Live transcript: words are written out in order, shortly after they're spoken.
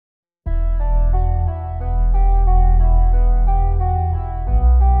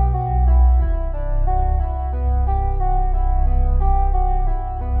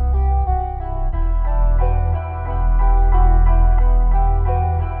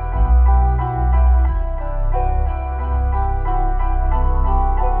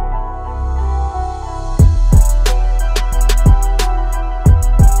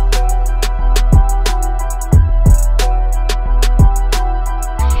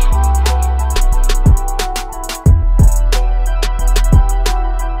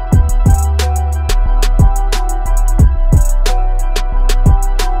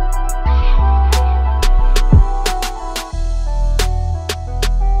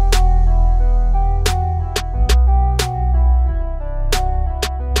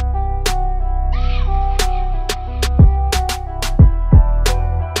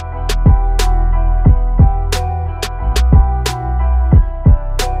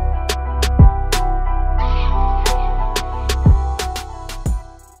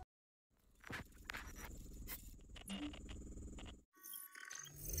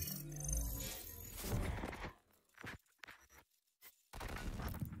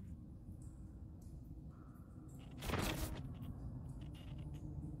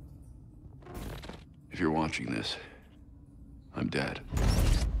you're watching this, I'm dead.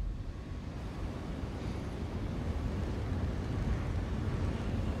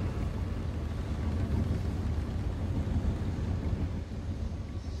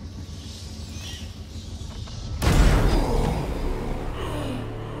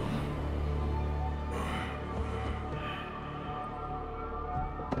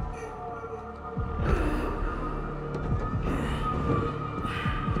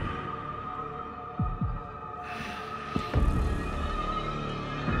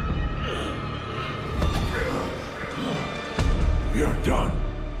 We're done,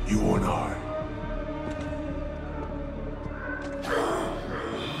 you and I.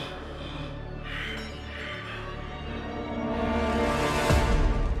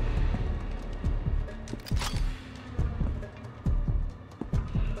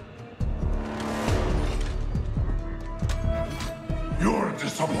 You're a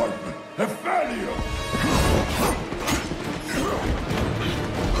disappointment, a failure!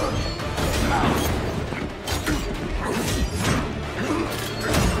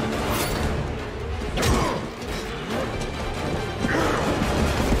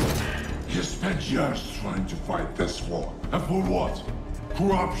 You spent years trying to fight this war. And for what?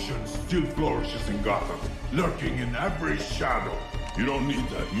 Corruption still flourishes in Gotham, lurking in every shadow. You don't need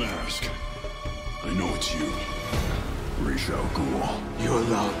that mask. I know it's you. Ra's al Ghul. You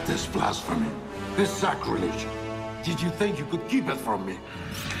allowed this blasphemy, this sacrilege. Did you think you could keep it from me?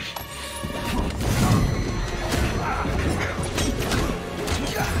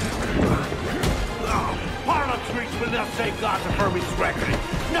 Parlor tricks will not save Gotham from its reckoning.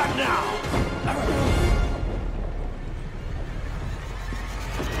 Not now!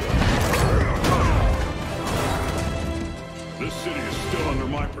 This city is still under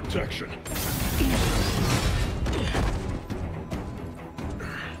my protection.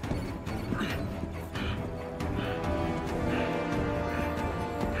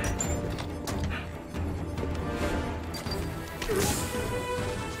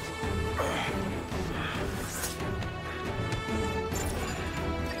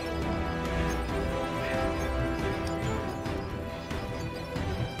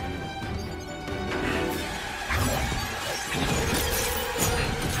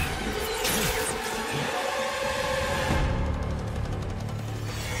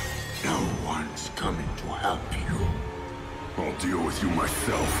 Coming to help you. I'll deal with you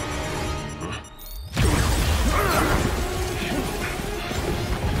myself.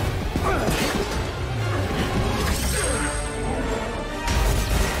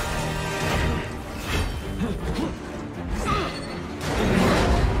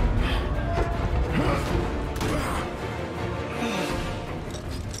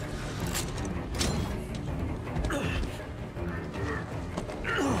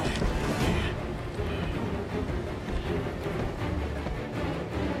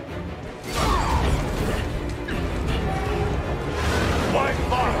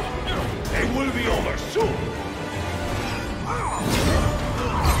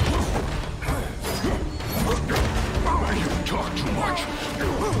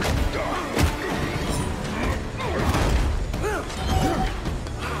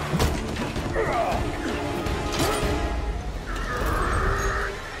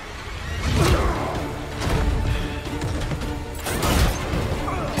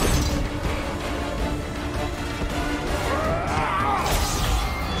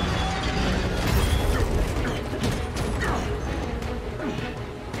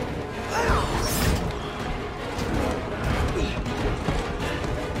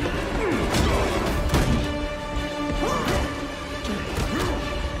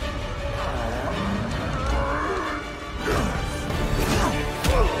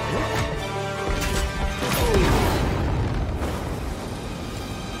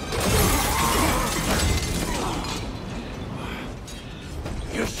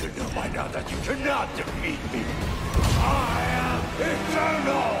 You should know by now that you cannot defeat me. I am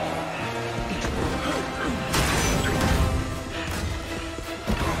eternal!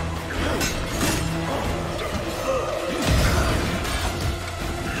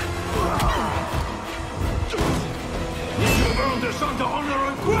 You have earned this under honor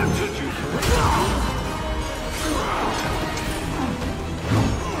and gratitude!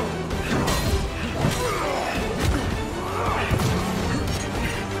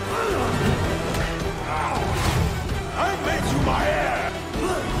 My heir!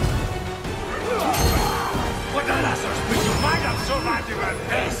 What the lessons but you might have survived even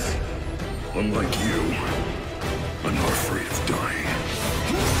this! Unlike you, I'm not afraid of dying.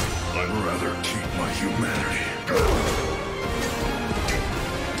 I'd rather keep my humanity.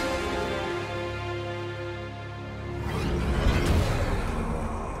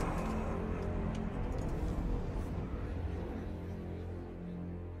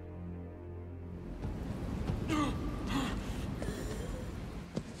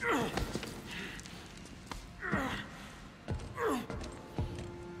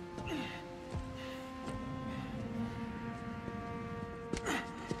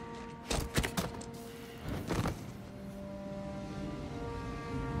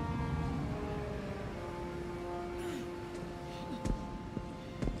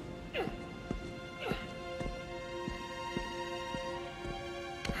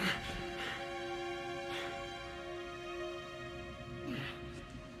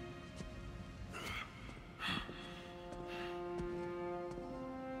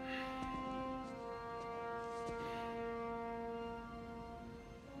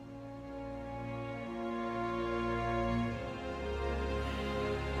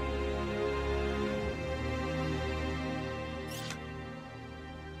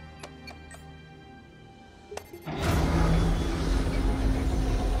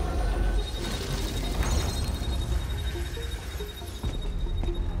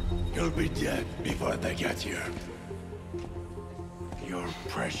 will be dead before they get here. Your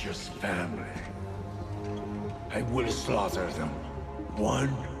precious family. I will slaughter them,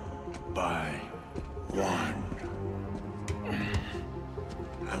 one by one.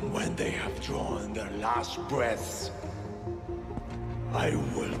 And when they have drawn their last breaths, I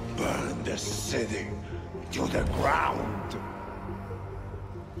will burn the city to the ground.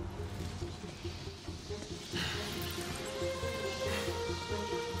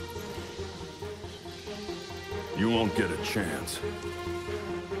 You won't get a chance.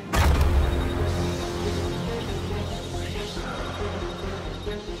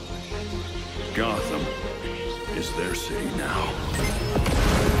 Gotham is their city now.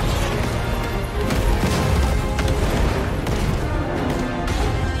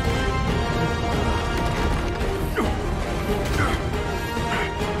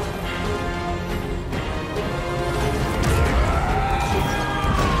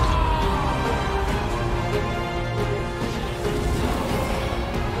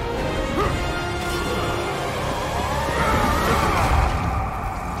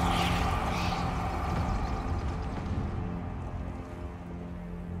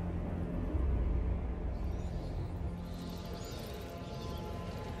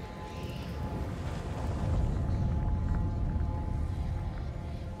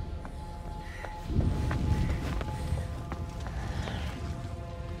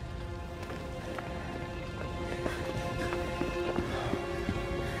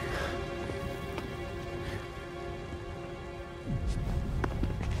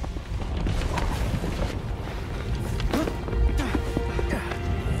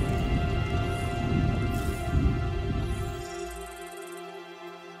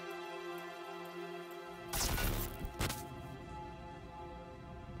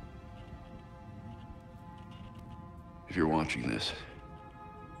 If you're watching this,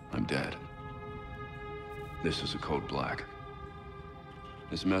 I'm dead. This is a code black.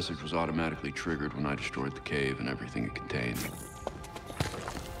 This message was automatically triggered when I destroyed the cave and everything it contained.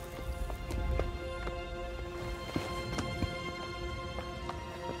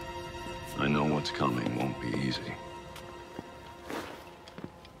 I know what's coming won't be easy.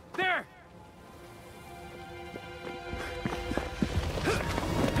 There!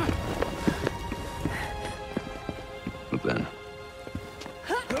 But then...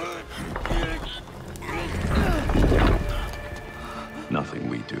 nothing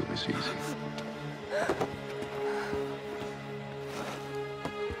we do is easy.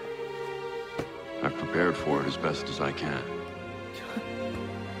 I've prepared for it as best as I can.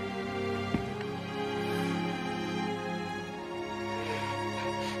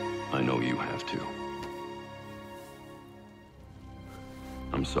 I know you have too.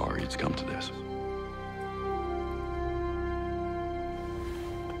 I'm sorry it's come to this.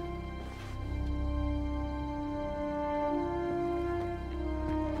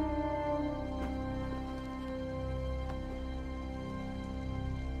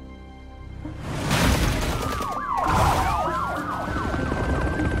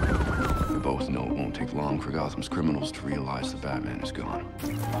 We both know it won't take long for Gotham's criminals to realize the Batman is gone.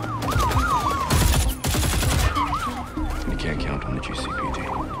 You can't count on the GCPD.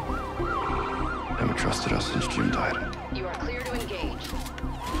 Haven't trusted us since Jim died. You are clear to engage.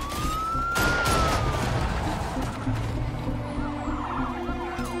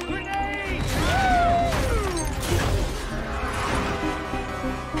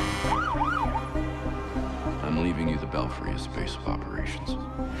 I'm leaving you the Belfry as base of operations.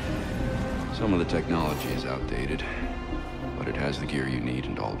 Some of the technology is outdated, but it has the gear you need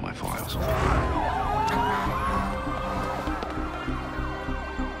and all of my files.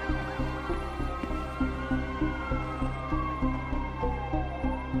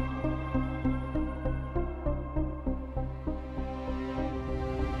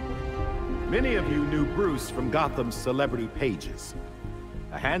 Many of you knew Bruce from Gotham's celebrity pages.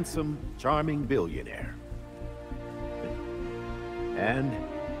 A handsome, charming billionaire. And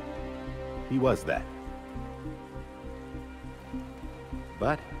he was that.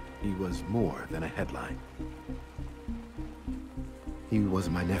 But he was more than a headline. He was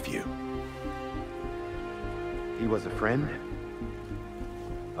my nephew. He was a friend,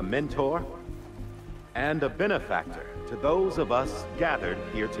 a mentor, and a benefactor to those of us gathered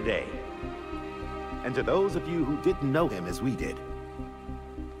here today. And to those of you who didn't know him as we did,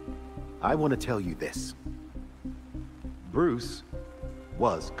 I want to tell you this. Bruce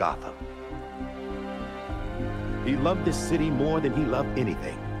was Gotham. He loved this city more than he loved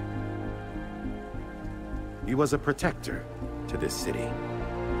anything. He was a protector to this city.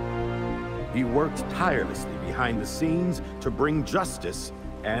 He worked tirelessly behind the scenes to bring justice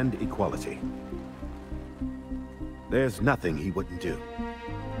and equality. There's nothing he wouldn't do.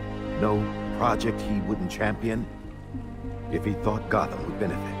 No project he wouldn't champion if he thought Gotham would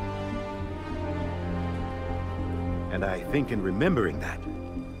benefit. And I think in remembering that,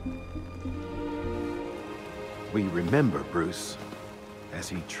 we remember Bruce as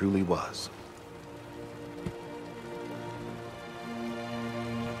he truly was.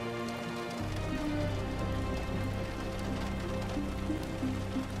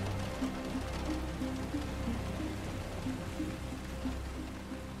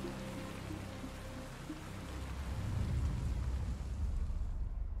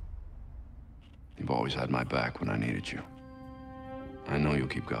 You've always had my back when I needed you. I know you'll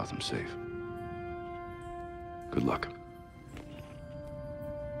keep Gotham safe. Good luck.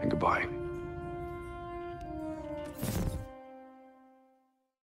 And goodbye.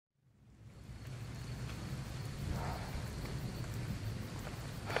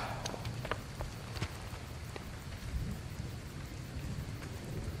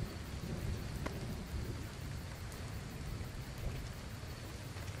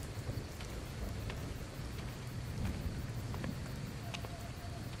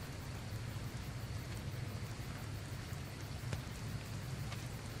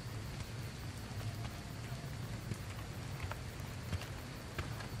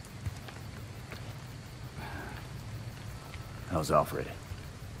 How's Alfred?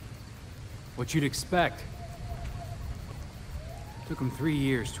 What you'd expect. Took him 3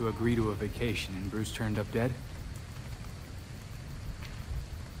 years to agree to a vacation, and Bruce turned up dead.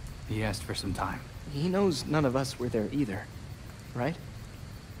 He asked for some time. He knows none of us were there either, right?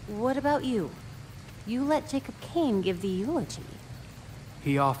 What about you? You let Jacob Kane give the eulogy.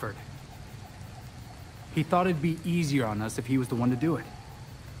 He offered. He thought it'd be easier on us if he was the one to do it.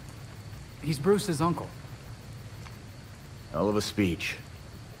 He's Bruce's uncle. Hell of a speech.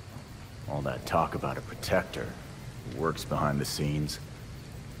 All that talk about a protector who works behind the scenes.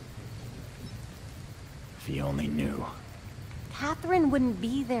 If he only knew. Catherine wouldn't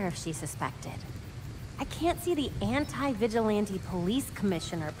be there if she suspected. I can't see the anti-vigilante police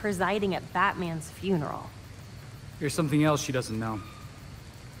commissioner presiding at Batman's funeral. Here's something else she doesn't know.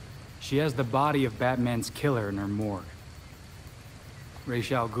 She has the body of Batman's killer in her morgue. Ra's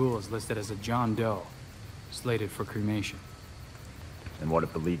al Ghul is listed as a John Doe, slated for cremation. And what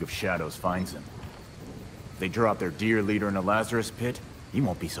if the League of Shadows finds him? If they drop their dear leader in a Lazarus pit, he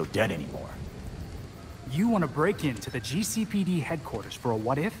won't be so dead anymore. You want to break into the GCPD headquarters for a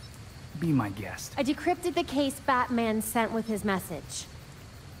what-if? Be my guest. I decrypted the case Batman sent with his message.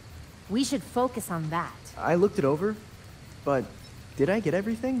 We should focus on that. I looked it over, but did I get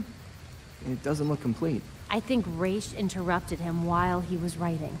everything? It doesn't look complete. I think Ra's interrupted him while he was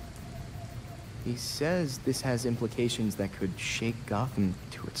writing. He says this has implications that could shake Gotham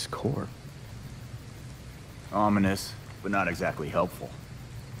to its core. Ominous, but not exactly helpful.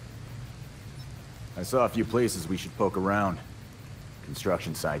 I saw a few places we should poke around.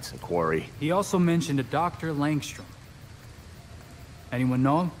 Construction sites, a quarry. He also mentioned a Dr. Langstrom. Anyone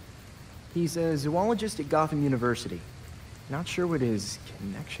know him? He's a zoologist at Gotham University. Not sure what his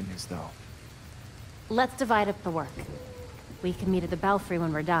connection is, though. Let's divide up the work. We can meet at the Belfry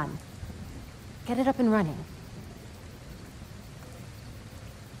when we're done. Get it up and running.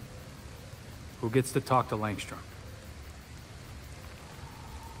 Who gets to talk to Langstrom?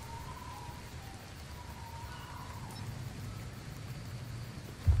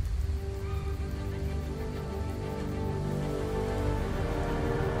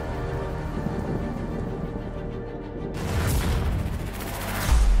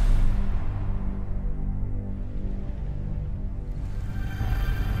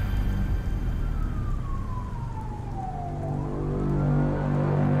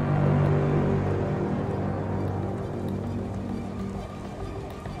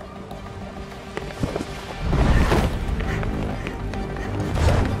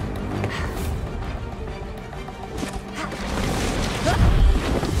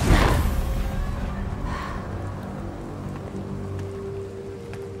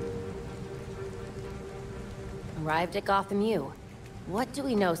 Arrived at Gotham U. What do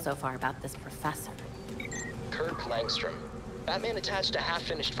we know so far about this professor? Kurt Langstrom. Batman attached a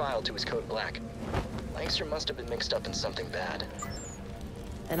half-finished file to his code black. Langstrom must have been mixed up in something bad.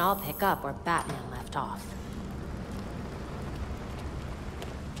 Then I'll pick up where Batman left off.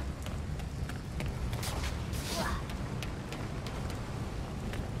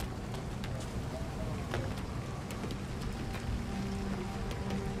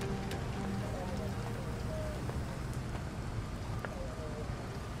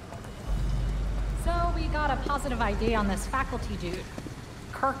 Got a positive ID on this faculty dude.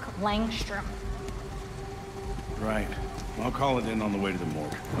 Kirk Langstrom. Right. I'll call it in on the way to the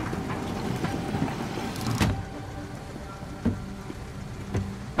morgue.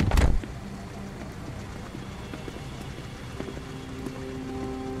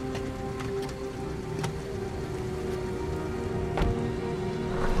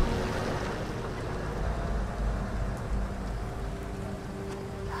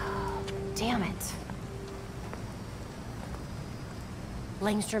 Damn it.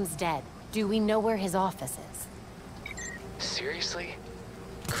 Langstrom's dead. Do we know where his office is? Seriously?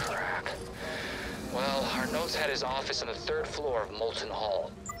 Crap. Well, our notes had his office on the 3rd floor of Molten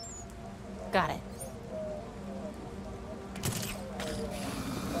Hall. Got it.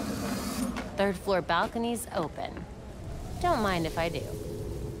 3rd floor balcony's open. Don't mind if I do.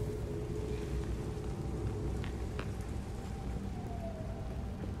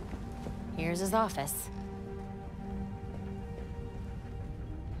 Here's his office.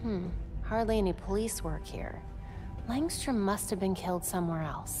 Hardly any police work here. Langstrom must have been killed somewhere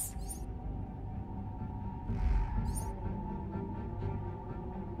else.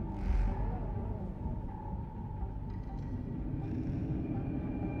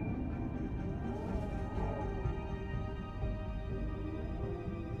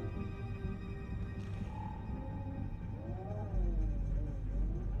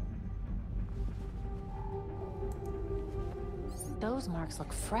 Those marks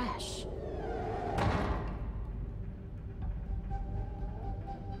look fresh.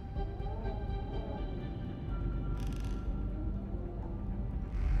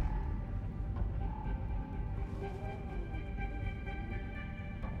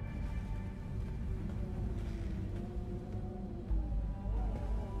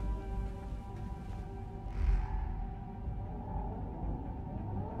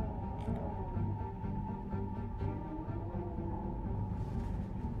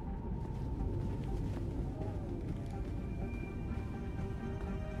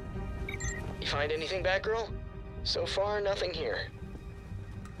 You find anything, Batgirl? So far, nothing here.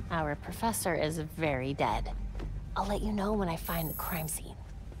 Our professor is very dead. I'll let you know when I find the crime scene.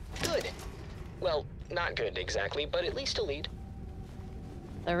 Good. Well, not good exactly, but at least a lead.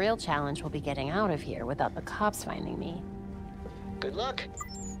 The real challenge will be getting out of here without the cops finding me. Good luck.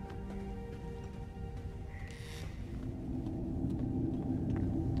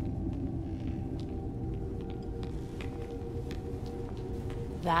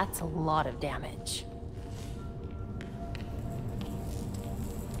 That's a lot of damage.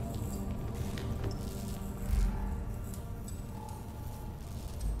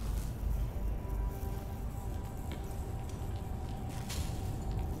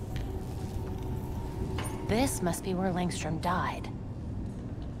 This must be where Langstrom died.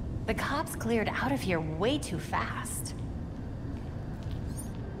 The cops cleared out of here way too fast.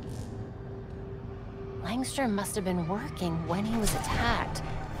 Langstrom must have been working when he was attacked.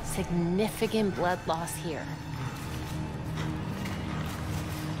 Significant blood loss here.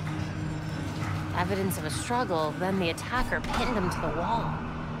 Evidence of a struggle, then the attacker pinned him to the wall.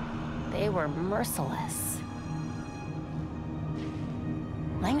 They were merciless.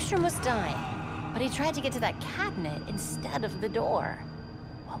 Langstrom was dying, but he tried to get to that cabinet instead of the door.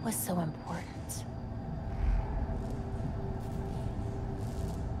 What was so important?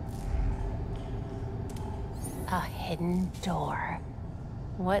 A hidden door.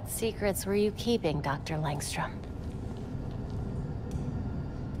 What secrets were you keeping, Dr. Langstrom?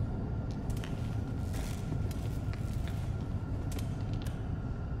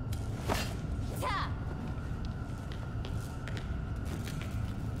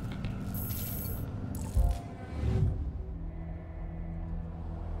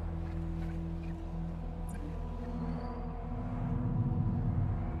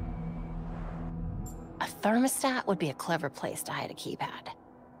 A thermostat would be a clever place to hide a keypad.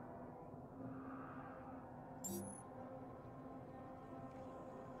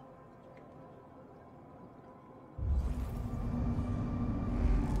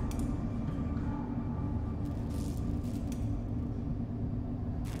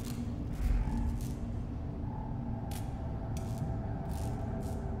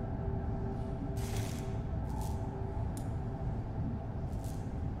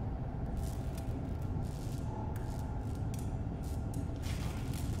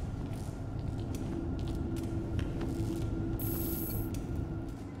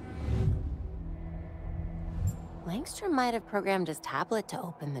 Langstrom might have programmed his tablet to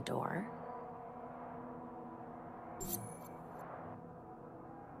open the door.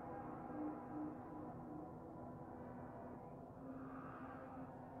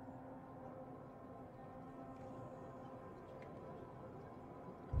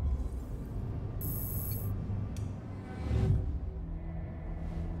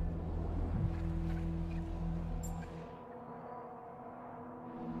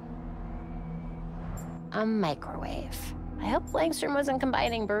 A microwave. I hope Langstrom wasn't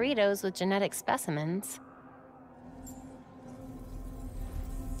combining burritos with genetic specimens.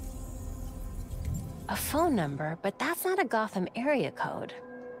 A phone number, but that's not a Gotham area code.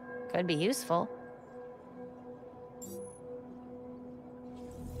 Could be useful.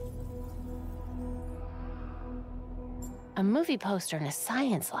 A movie poster in a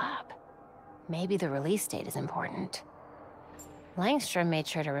science lab. Maybe the release date is important. Langstrom made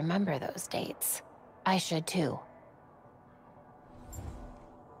sure to remember those dates. I should too.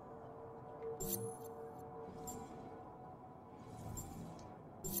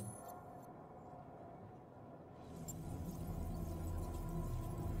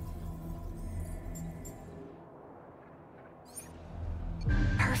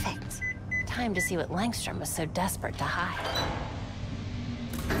 Perfect. Time to see what Langstrom was so desperate to hide.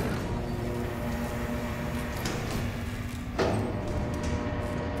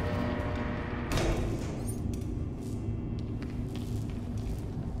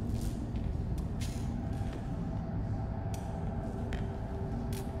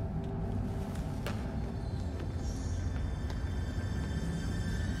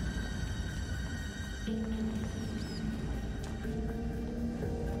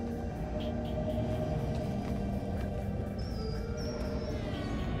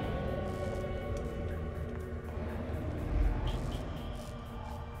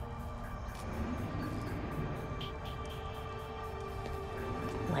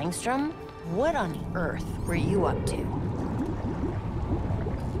 Langstrom, what on earth were you up to?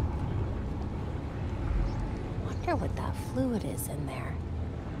 Wonder what that fluid is in there.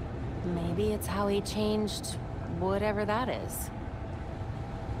 Maybe it's how he changed whatever that is.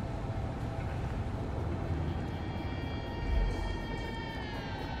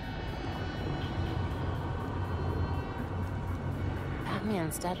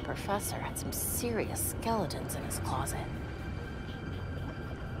 Batman's dead professor had some serious skeletons in his closet.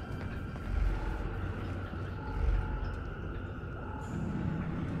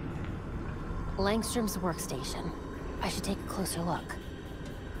 Langstrom's workstation. I should take a closer look.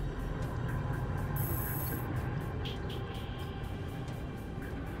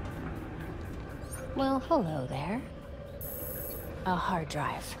 Well, hello there. A hard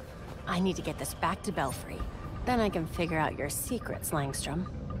drive. I need to get this back to Belfry. Then I can figure out your secrets, Langstrom.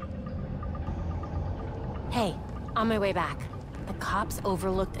 Hey, on my way back. The cops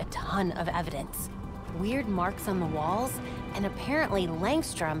overlooked a ton of evidence. Weird marks on the walls, and apparently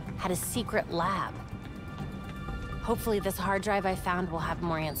Langstrom had a secret lab. Hopefully this hard drive I found will have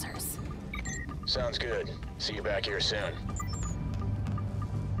more answers. Sounds good. See you back here soon.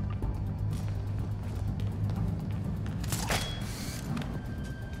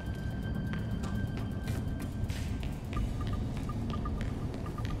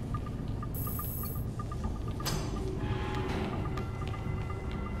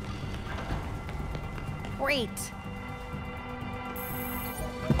 Great.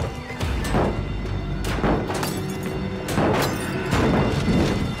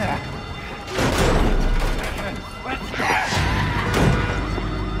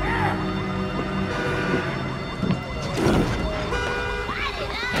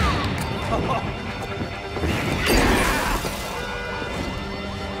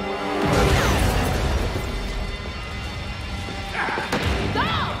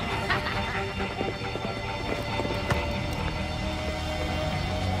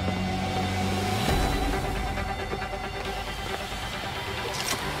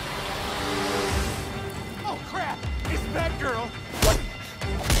 Batgirl!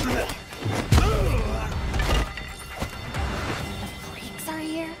 Freaks are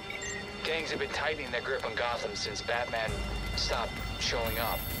here? Gangs have been tightening their grip on Gotham since Batman stopped showing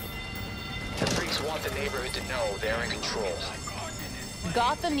up. The freaks want the neighborhood to know they're in control.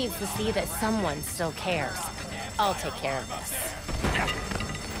 Gotham needs to see that someone still cares. I'll take care of this.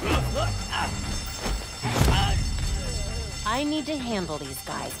 I need to handle these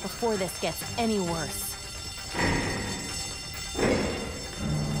guys before this gets any worse.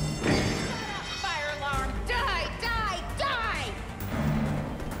 Fire alarm! Die! Die! Die!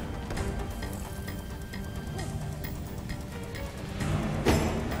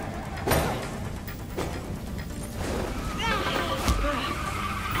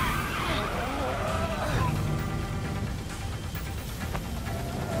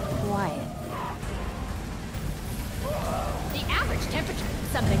 Quiet. The average temperature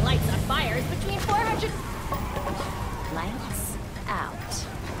something lights on fire is between 400... Lights out.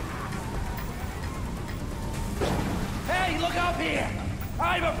 Hey, look up here!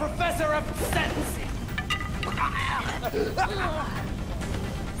 I'm a professor of sentencing!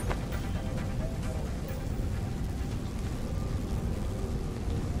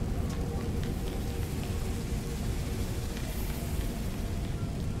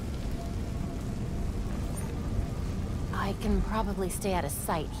 can probably stay out of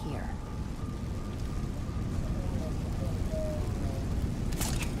sight here.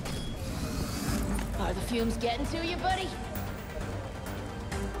 Are the fumes getting to you, buddy?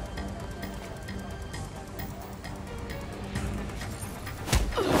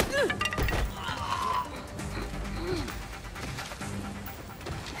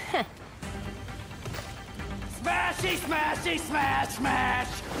 Smashy, smashy, smash, smash!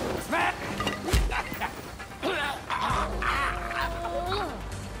 Smash!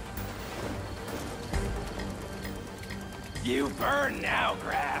 You burn now,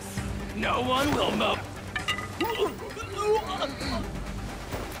 grass. No one will mow.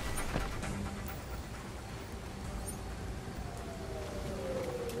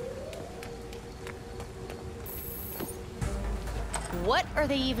 What are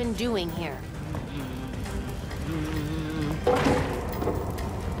they even doing here?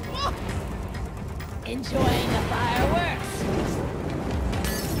 Enjoying the fireworks?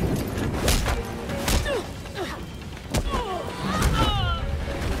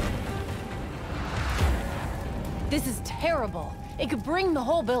 This is terrible. It could bring the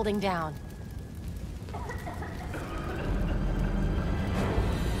whole building down.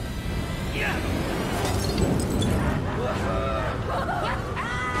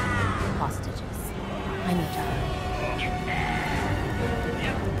 Hostages. I need to hurry.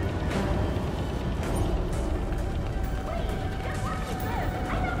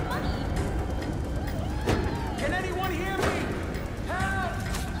 Can anyone hear me? Help!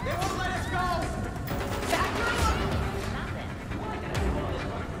 They won't let us go!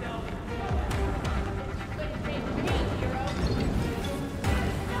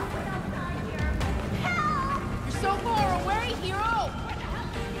 You're so far away, hero!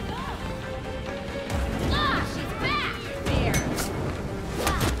 Ah, she's back! There!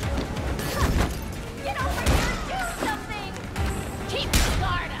 Get over here and do something! Keep the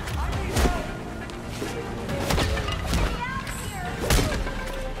guard up!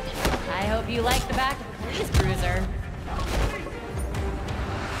 I hope you like the back of the police cruiser.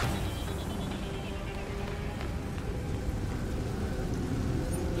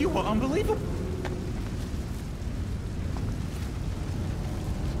 You were unbelievable.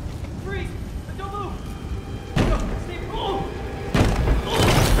 Freeze! Don't move! Go, Steve, move!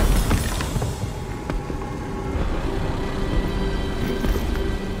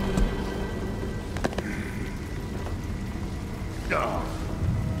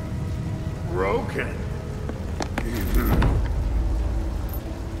 Broken.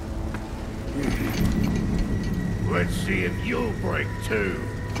 Let's see if you'll break too.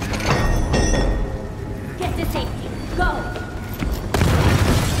 Get to safety. Go!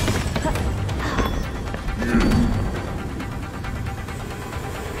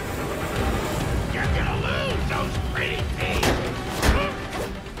 You're gonna lose those pretty teeth.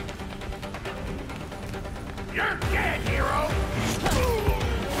 You're dead, hero.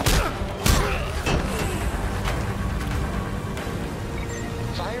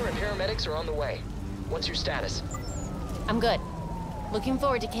 Fire and paramedics are on the way. What's your status? I'm good. Looking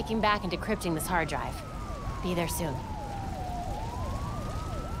forward to kicking back and decrypting this hard drive. Be there soon.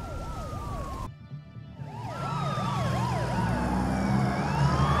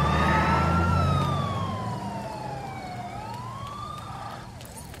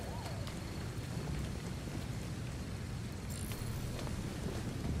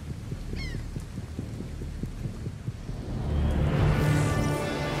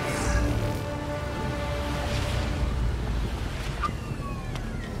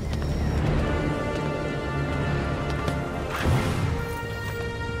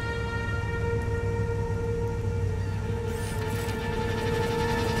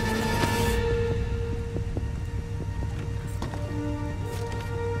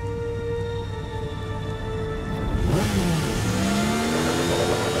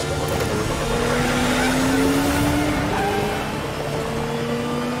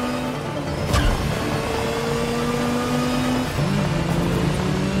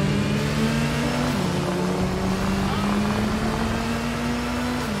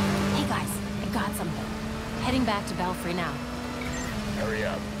 Heading back to Belfry now. Hurry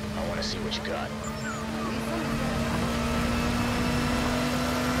up. I want to see what you got.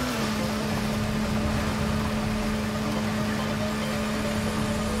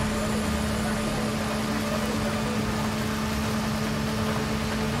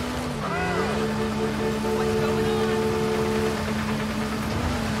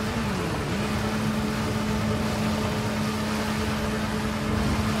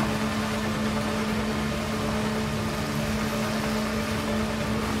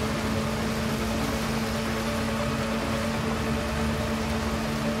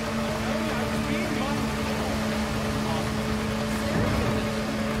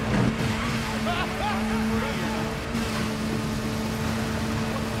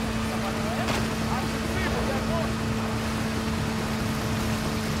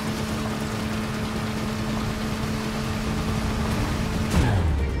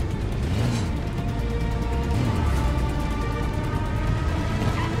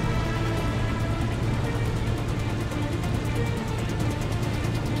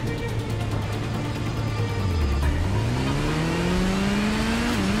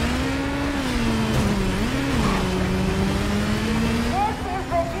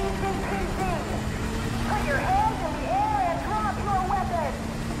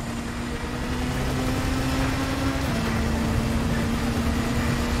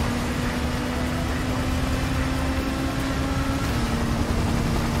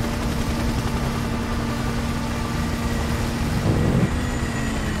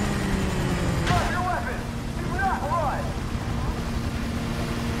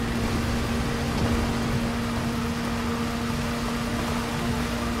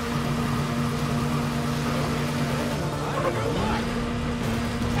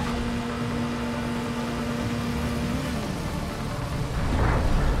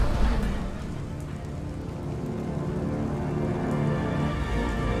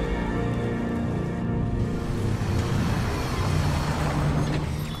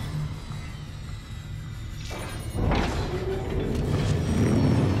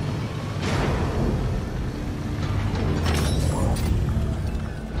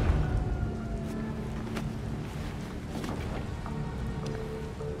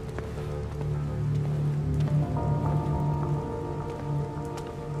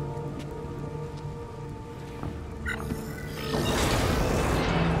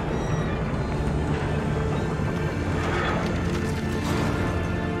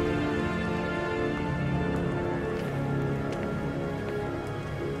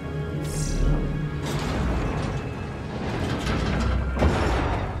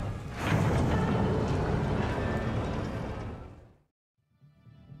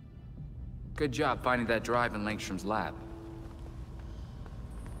 Good job finding that drive in Langstrom's lab.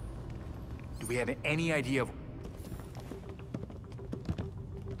 Do we have any idea of...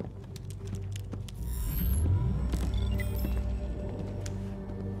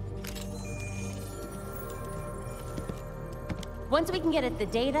 Once we can get at the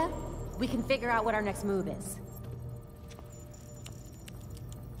data, we can figure out what our next move is.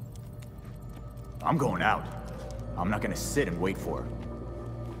 I'm going out. I'm not gonna sit and wait for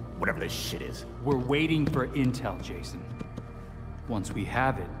whatever this shit is. We're waiting for intel, Jason. Once we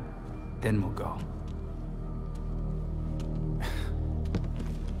have it, then we'll go.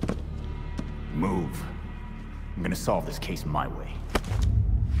 Move. I'm gonna solve this case my way.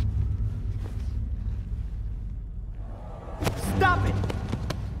 Stop it!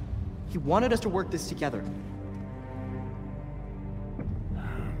 He wanted us to work this together.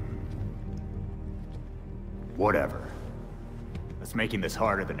 Whatever. That's making this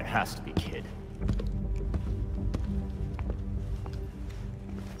harder than it has to be, kid.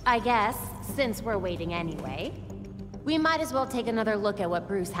 I guess, since we're waiting anyway, we might as well take another look at what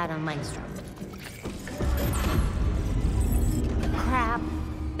Bruce had on Langstrom. Crap.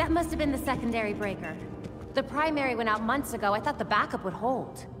 That must have been the secondary breaker. The primary went out months ago. I thought the backup would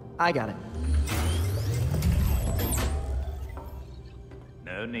hold. I got it.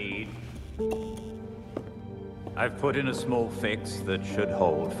 No need. I've put in a small fix that should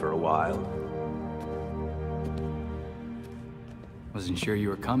hold for a while. Wasn't sure you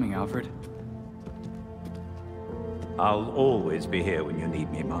were coming, Alfred. I'll always be here when you need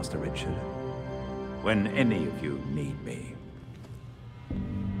me, Master Richard. When any of you need me.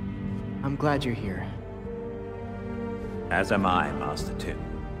 I'm glad you're here. As am I, Master Tim.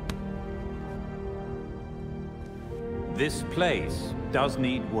 This place does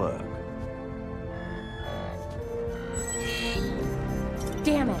need work.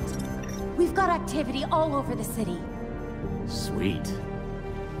 Damn it! We've got activity all over the city. Sweet.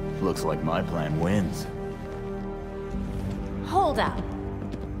 Looks like my plan wins. Hold up.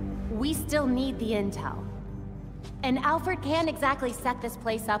 We still need the intel. And Alfred can't exactly set this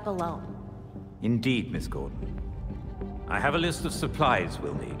place up alone. Indeed, Miss Gordon. I have a list of supplies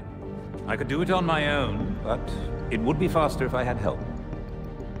we'll need. I could do it on my own, but it would be faster if I had help.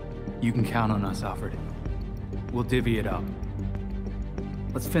 You can count on us, Alfred. We'll divvy it up.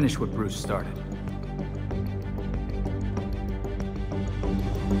 Let's finish what Bruce started.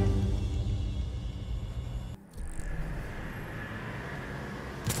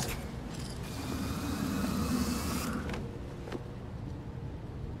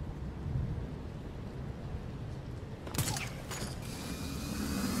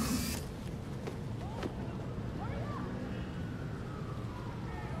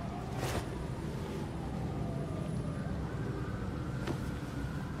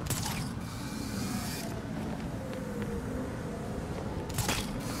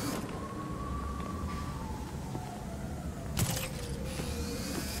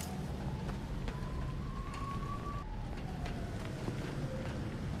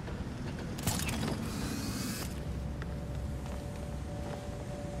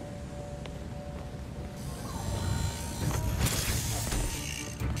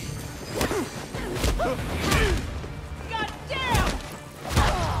 Goddamn!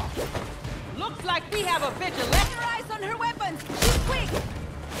 Looks like we have a vigilante. Keep your eyes on her weapons. She's quick.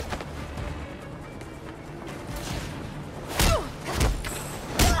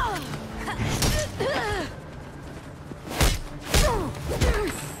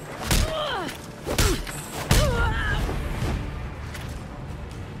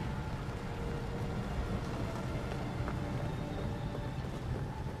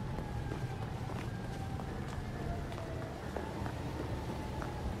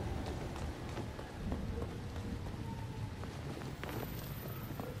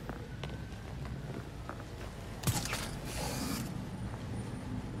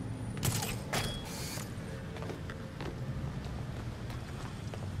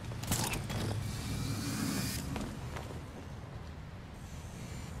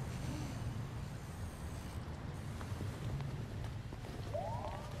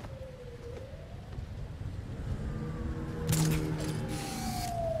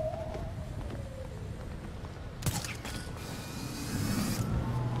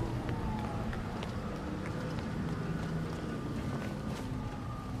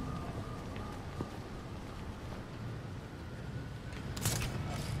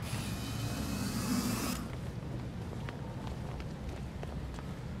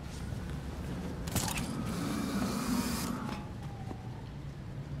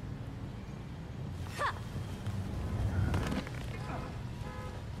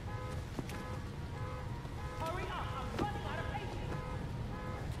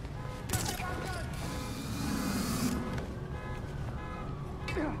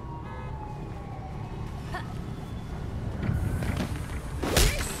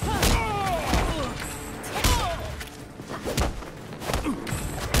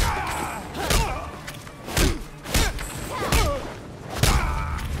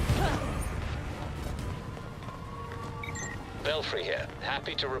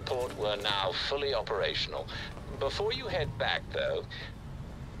 Happy to report we're now fully operational. Before you head back, though...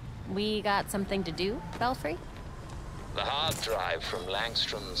 We got something to do, Belfry? The hard drive from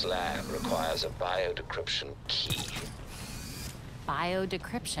Langstrom's lab requires a biodecryption key.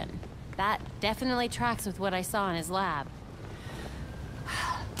 Biodecryption? That definitely tracks with what I saw in his lab.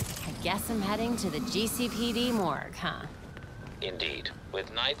 I guess I'm heading to the GCPD morgue, huh? Indeed.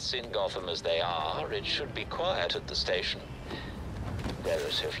 With nights in Gotham as they are, it should be quiet at the station.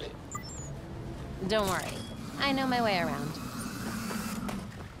 Relatively. Don't worry. I know my way around.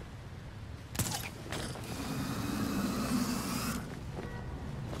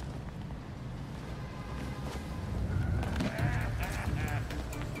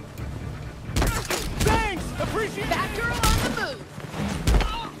 Thanks! Appreciate it! Batgirl on the move!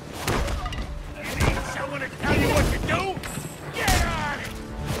 You need someone to tell you what to do? Get on it!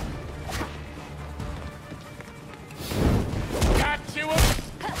 Got you a...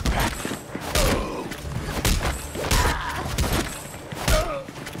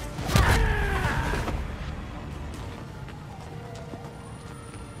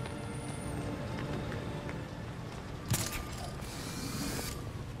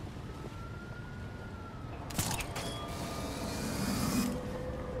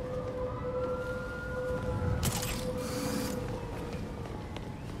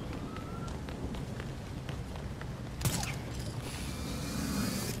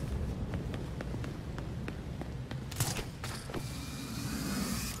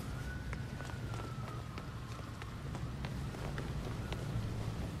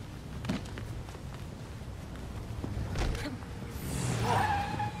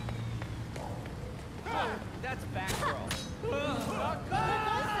 That's Batgirl.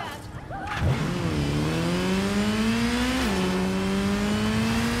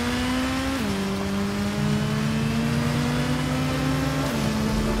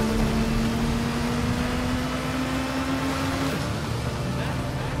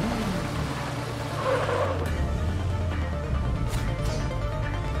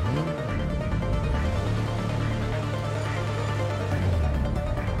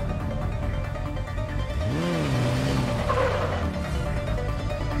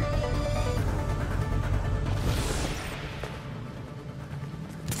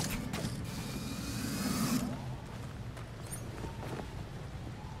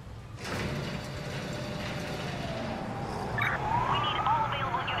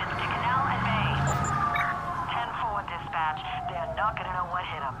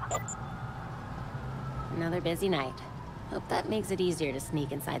 Another busy night. Hope that makes it easier to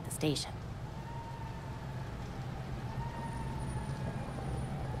sneak inside the station.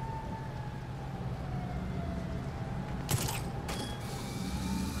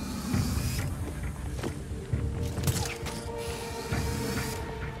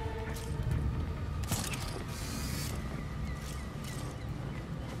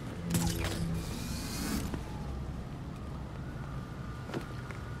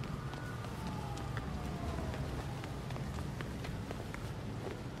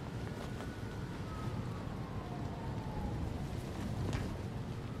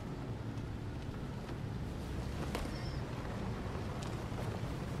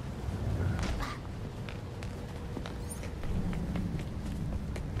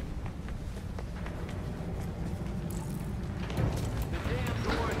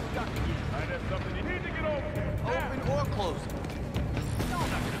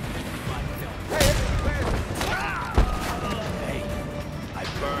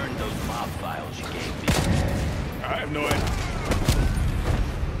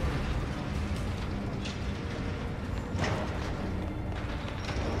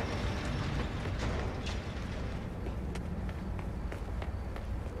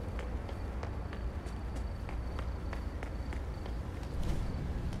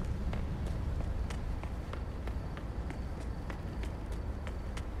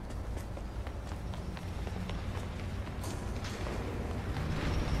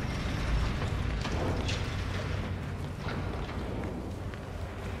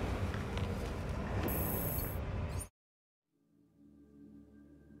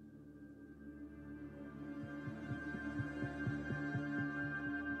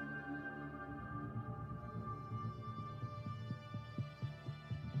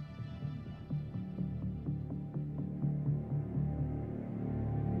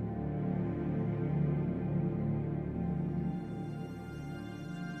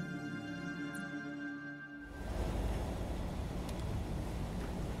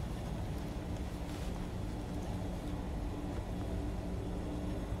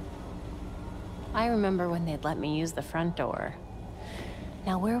 I remember when they'd let me use the front door.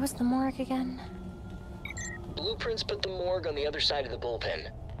 Now where was the morgue again? Blueprints put the morgue on the other side of the bullpen.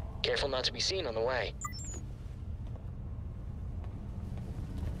 Careful not to be seen on the way.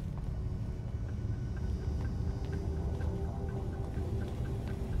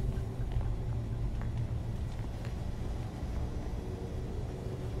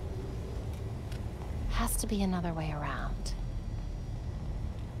 Has to be another way around.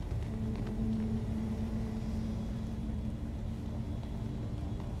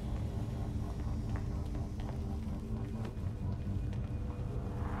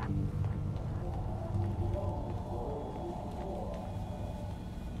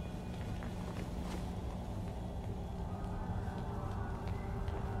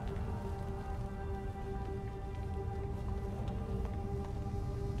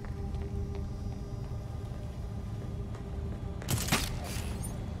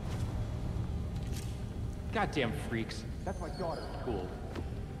 Goddamn freaks. That's my daughter's school.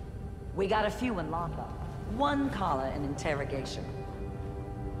 We got a few in lockup. One caller in interrogation.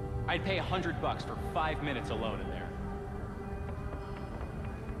 I'd pay $100 for 5 minutes alone in there.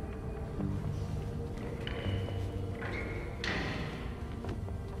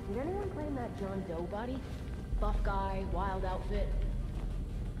 Did anyone claim that John Doe body? Buff guy, wild outfit?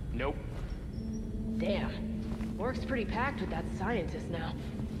 Nope. Damn. Work's pretty packed with that scientist now.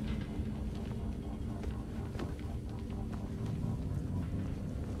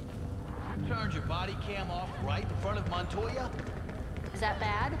 Turned your body cam off right in front of Montoya? Is that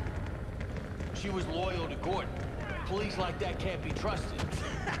bad? She was loyal to Gordon. Police like that can't be trusted.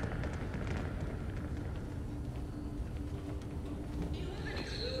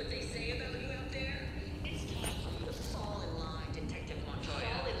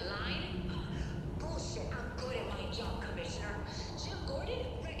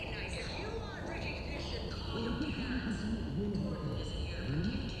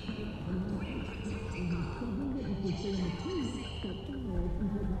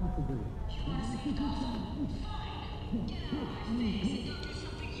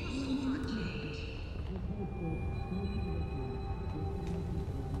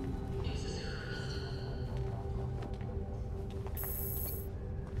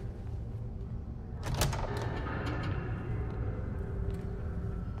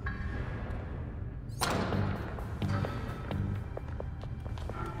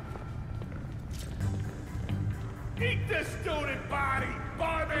 Eat the student body!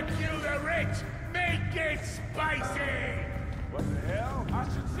 Barbecue the rich! Make it spicy! What the hell? I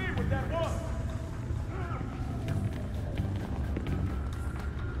should see what that was!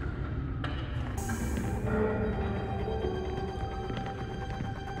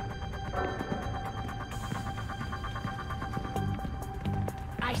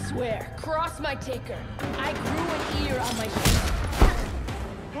 I swear, cross my ticker. I grew an ear on my shoulder.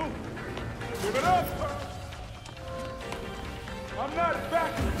 Give it up! I'm not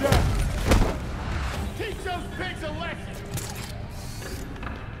backing down! Teach those pigs a lesson!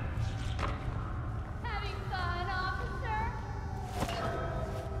 Having fun, officer?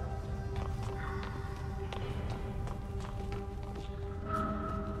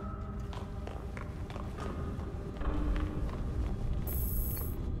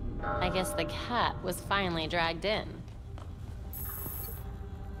 I guess the cat was finally dragged in.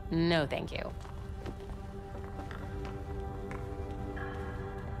 No, thank you.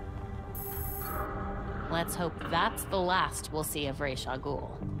 Let's hope that's the last we'll see of Ra's al Ghul.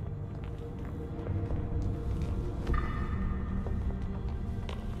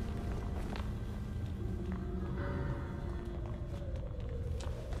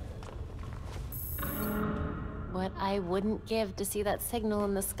 What I wouldn't give to see that signal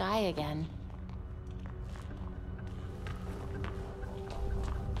in the sky again.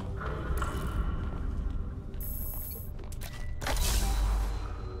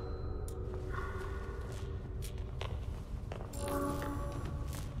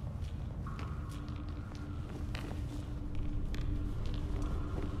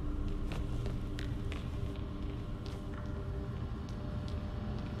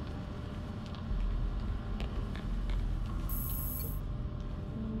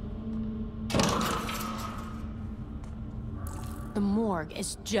 The morgue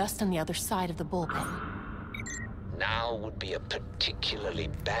is just on the other side of the bullpen. Now would be a particularly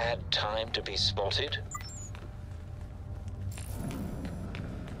bad time to be spotted.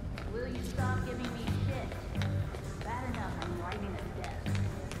 Will you stop giving me shit? Bad enough I'm writing a death.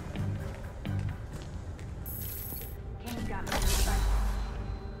 Kane's got me stuck.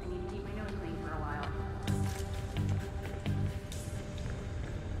 I need to keep my nose clean for a while.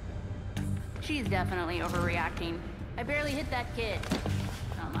 She's definitely overreacting. I barely hit that kid.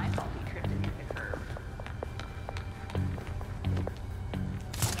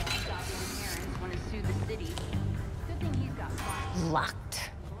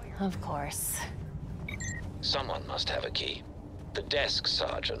 of course. Someone must have a key. The desk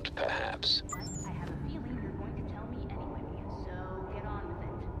sergeant, perhaps. I have a feeling you're going to tell me anyway, so get on with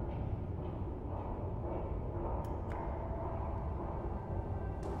it.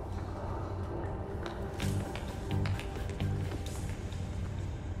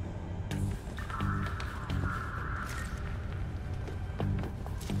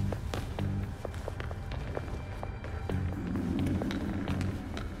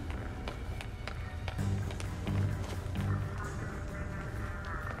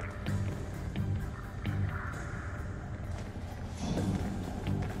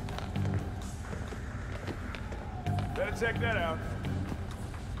 Better check that out.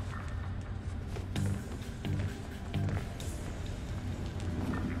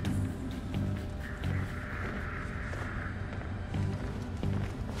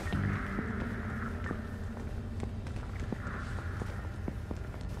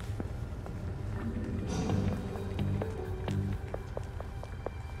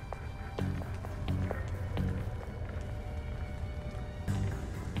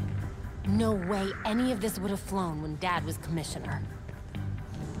 No way any of this would have flown when Dad was commissioner.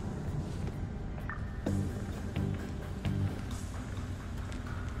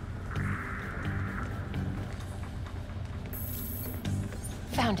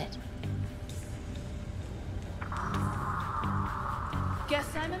 Found it.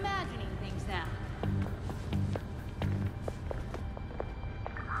 Guess I'm imagining things now.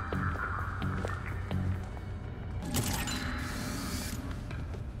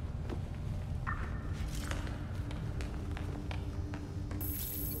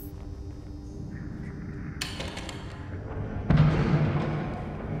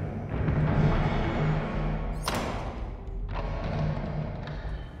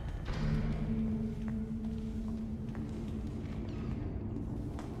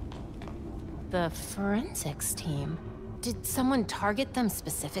 The forensics team. Did someone target them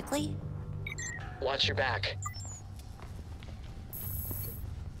specifically? Watch your back.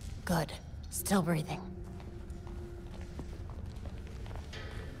 Good. Still breathing.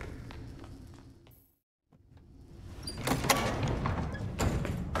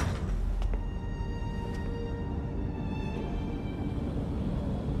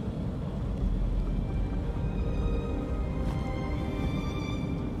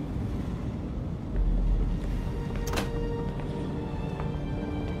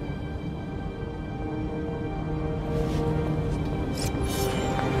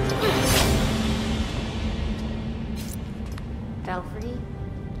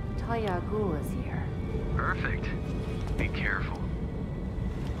 is here. Perfect. Be careful.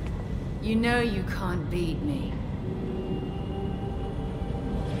 You know you can't beat me.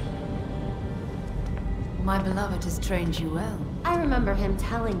 My beloved has trained you well. I remember him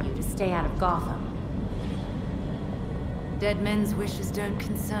telling you to stay out of Gotham. Dead men's wishes don't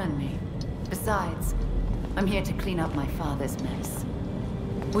concern me. Besides, I'm here to clean up my father's mess.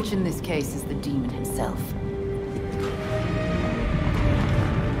 Which in this case is the demon himself.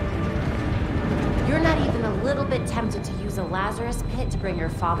 You're not even a little bit tempted to use a Lazarus pit to bring your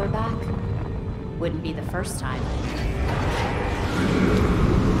father back? Wouldn't be the first time.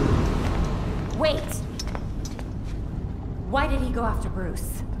 Wait! Why did he go after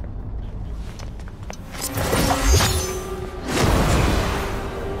Bruce?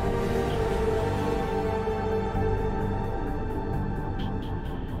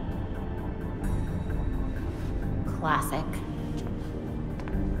 Classic.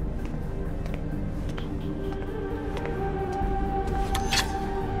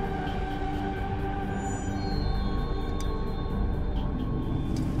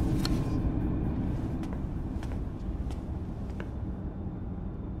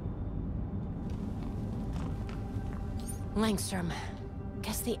 Langstrom.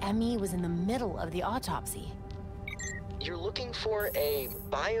 Guess the ME was in the middle of the autopsy. You're looking for a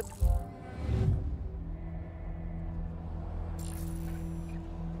bio...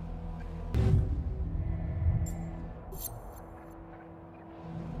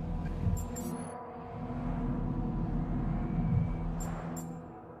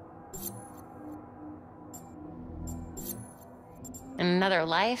 In another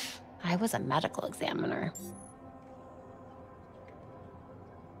life, I was a medical examiner.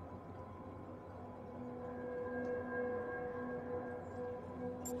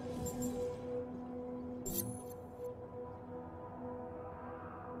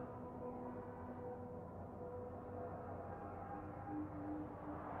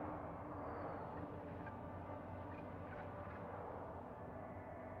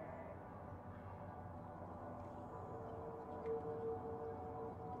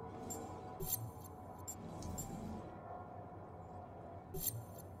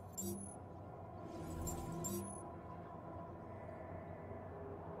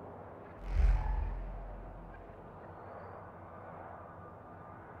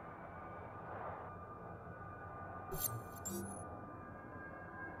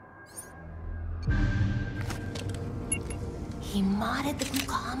 He modded the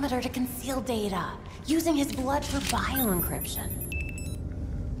glucometer to conceal data, using his blood for bioencryption.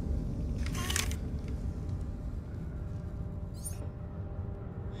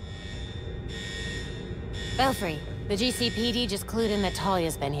 Belfry, the GCPD just clued in that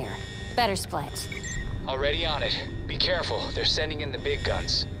Talia's been here. Better split. Already on it. Be careful, they're sending in the big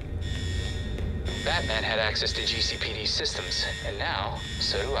guns. Batman had access to GCPD systems, and now,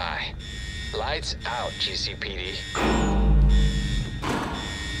 so do I. Lights out, GCPD.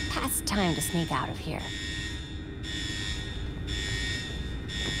 Past time to sneak out of here.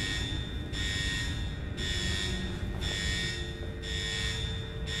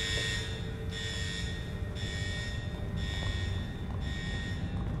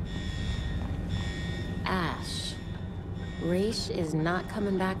 Ash. Raish is not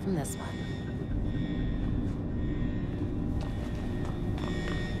coming back from this one.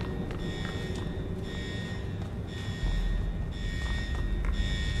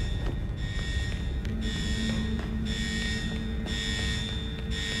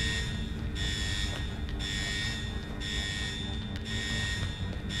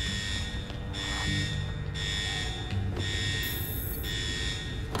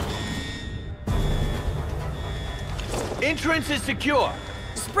 Entrance is secure.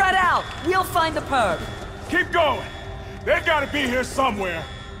 Spread out! We'll find the perp. Keep going! They gotta be here somewhere!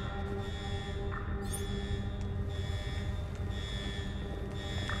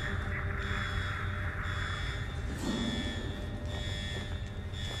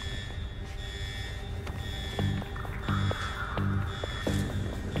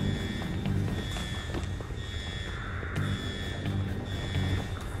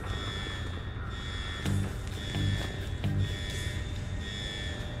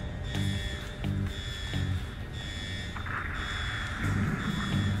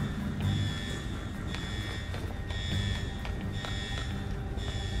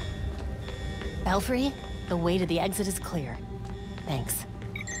 Belfry, the way to the exit is clear. Thanks.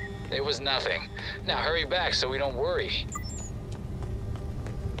 It was nothing. Now hurry back so we don't worry.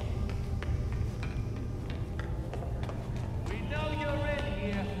 We know you're in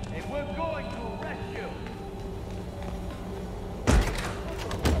here, and we're going to arrest you.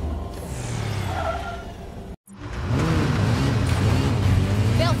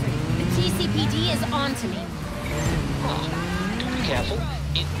 Belfry, the GCPD is on to me. Do be careful.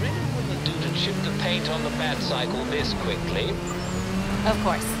 It really wouldn't do to chip the paint on the Bat-cycle this quickly. Of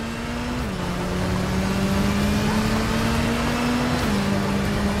course.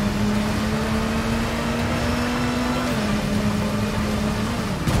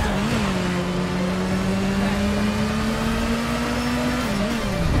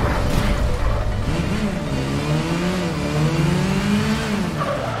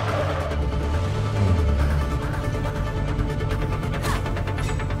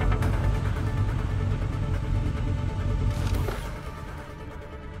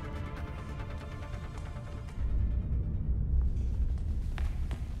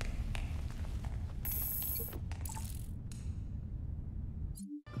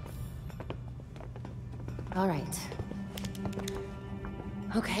 All right.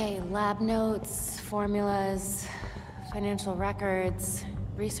 Okay, lab notes, formulas, financial records,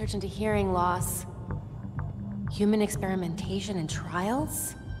 research into hearing loss, human experimentation and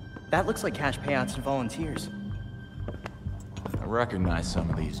trials? That looks like cash payouts to volunteers. I recognize some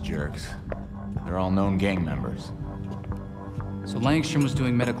of these jerks. They're all known gang members. So Langstrom was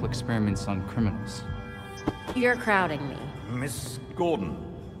doing medical experiments on criminals. You're crowding me. Miss Gordon.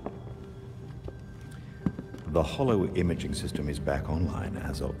 The hollow imaging system is back online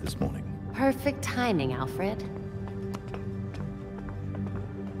as of this morning. Perfect timing, Alfred.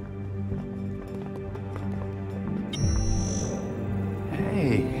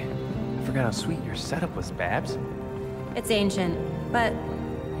 Hey, I forgot how sweet your setup was, Babs. It's ancient, but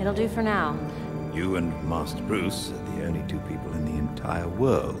it'll do for now. You and Master Bruce are the only two people in the entire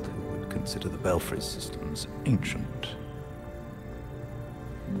world who would consider the Belfry systems ancient.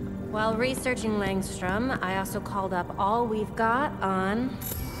 While researching Langstrom, I also called up all we've got on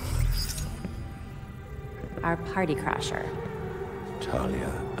our party crasher. Talia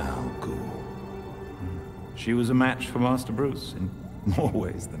al Ghul. She was a match for Master Bruce in more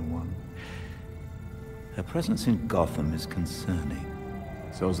ways than one. Her presence in Gotham is concerning.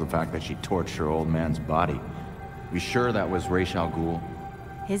 So's the fact that she torched her old man's body. We sure that was Ra's al Ghul?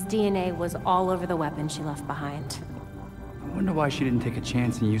 His DNA was all over the weapon she left behind. I wonder why she didn't take a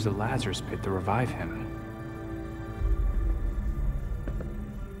chance and use the Lazarus pit to revive him.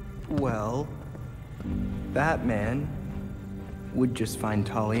 Well, Batman would just find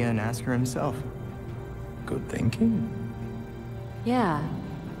Talia and ask her himself. Good thinking. Yeah,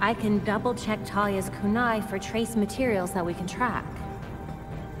 I can double-check Talia's kunai for trace materials that we can track.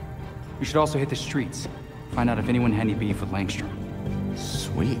 We should also hit the streets. Find out if anyone had any beef with Langstrom.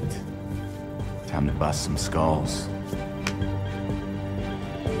 Sweet. Time to bust some skulls.